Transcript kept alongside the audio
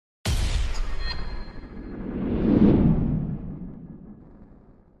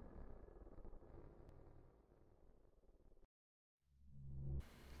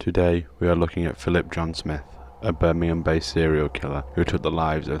Today we are looking at Philip John Smith, a Birmingham-based serial killer who took the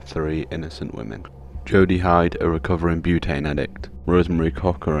lives of 3 innocent women. Jody Hyde, a recovering butane addict, Rosemary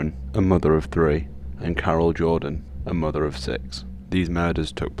Corcoran, a mother of 3, and Carol Jordan, a mother of 6. These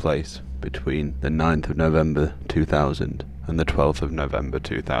murders took place between the 9th of November 2000 and the 12th of November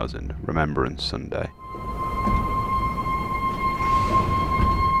 2000, Remembrance Sunday.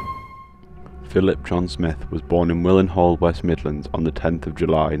 Philip John Smith was born in Willenhall, West Midlands on the 10th of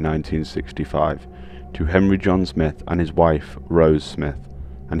July 1965 to Henry John Smith and his wife Rose Smith,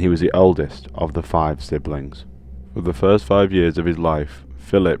 and he was the oldest of the 5 siblings. For the first 5 years of his life,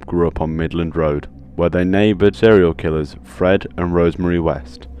 Philip grew up on Midland Road, where they neighboured serial killers Fred and Rosemary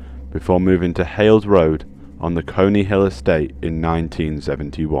West, before moving to Hales Road on the Coney Hill estate in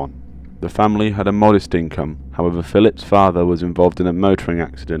 1971. The family had a modest income, however Philip's father was involved in a motoring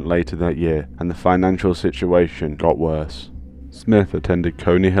accident later that year and the financial situation got worse. Smith attended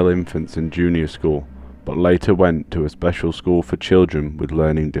Coney Hill Infants and Junior School, but later went to a special school for children with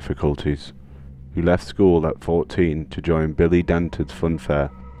learning difficulties. He left school at 14 to join Billy Danter's Fun Fair,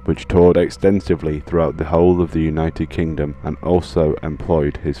 which toured extensively throughout the whole of the United Kingdom and also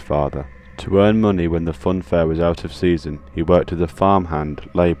employed his father. To earn money when the fun fair was out of season, he worked as a farmhand,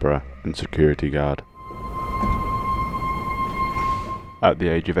 labourer and security guard. At the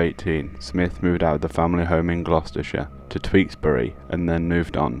age of 18, Smith moved out of the family home in Gloucestershire to Tewkesbury and then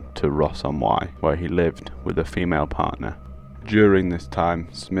moved on to Ross-on-Wye, where he lived with a female partner. During this time,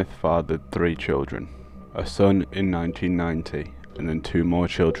 Smith fathered 3 children, a son in 1990 and then 2 more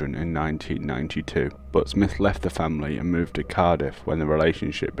children in 1992, but Smith left the family and moved to Cardiff when the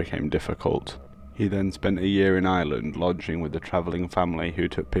relationship became difficult. He then spent a year in Ireland lodging with a travelling family who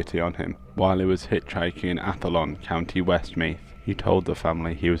took pity on him. While he was hitchhiking in Athlone, County Westmeath, he told the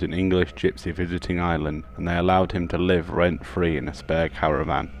family he was an English gypsy visiting Ireland, and they allowed him to live rent-free in a spare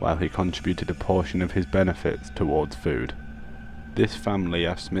caravan, while he contributed a portion of his benefits towards food. This family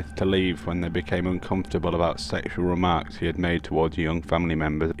asked Smith to leave when they became uncomfortable about sexual remarks he had made towards young family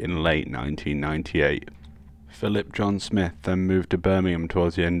members in late 1998. Philip John Smith then moved to Birmingham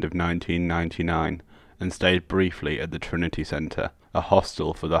towards the end of 1999 and stayed briefly at the Trinity Centre, a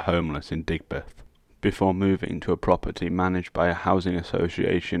hostel for the homeless in Digbeth, before moving to a property managed by a housing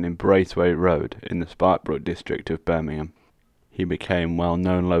association in Braithwaite Road in the Sparkbrook district of Birmingham. He became well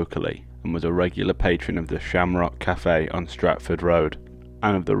known locally and was a regular patron of the Shamrock Cafe on Stratford Road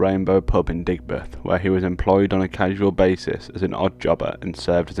and of the Rainbow Pub in Digbeth, where he was employed on a casual basis as an odd jobber and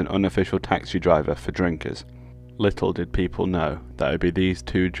served as an unofficial taxi driver for drinkers. Little did people know that it would be these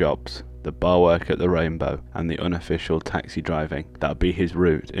 2 jobs, the bar work at the Rainbow and the unofficial taxi driving, that would be his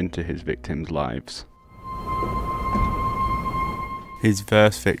route into his victims' lives. His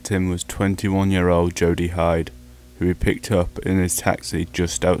first victim was 21-year-old Jody Hyde, who he picked up in his taxi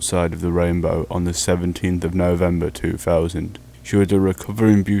just outside of the Rainbow on the 17th of November 2000. She was a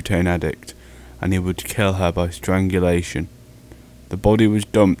recovering butane addict, and he would kill her by strangulation. The body was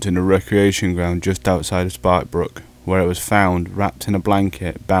dumped in a recreation ground just outside of Sparkbrook, where it was found wrapped in a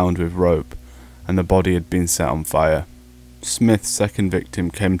blanket bound with rope, and the body had been set on fire. Smith's second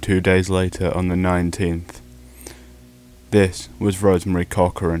victim came 2 days later on the 19th. This was Rosemary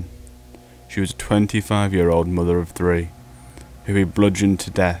Corcoran. She was a 25-year-old mother of 3, who he bludgeoned to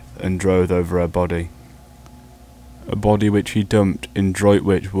death and drove over her body. A body which he dumped in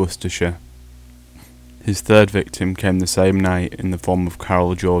Droitwich, Worcestershire. His third victim came the same night in the form of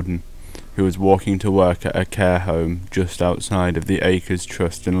Carol Jordan, who was walking to work at a care home just outside of the Acres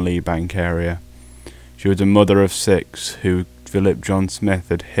Trust and Lee Bank area. She was a mother of 6 who Philip John Smith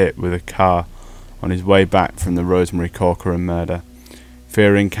had hit with a car on his way back from the Rosemary Corcoran murder.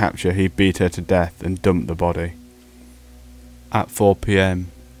 Fearing capture, he beat her to death and dumped the body. At 4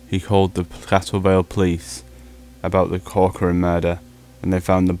 p.m, he called the Castlevale police about the Corcoran murder, and they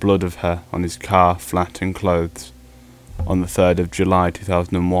found the blood of her on his car, flat and clothes. On the 3rd of July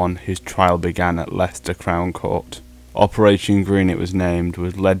 2001, his trial began at Leicester Crown Court. Operation Green, it was named,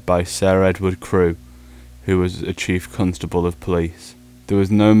 was led by Sir Edward Crewe, who was a chief constable of police. There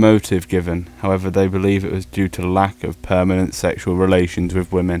was no motive given, however they believe it was due to lack of permanent sexual relations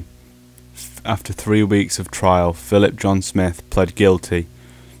with women. After 3 weeks of trial, Philip John Smith pled guilty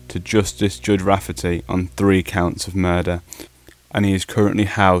to Justice Judge Rafferty on 3 counts of murder, and he is currently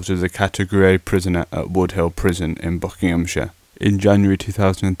housed as a Category A prisoner at Woodhill Prison in Buckinghamshire. In January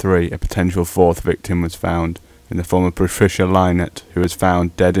 2003, a potential 4th victim was found, in the form of Patricia Lynott, who was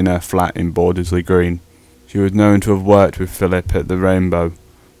found dead in her flat in Bordesley Green. She was known to have worked with Philip at the Rainbow,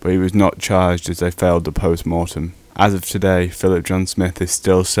 but he was not charged as they failed the post-mortem. As of today, Philip John Smith is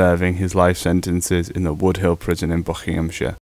still serving his life sentences in the Woodhill Prison in Buckinghamshire.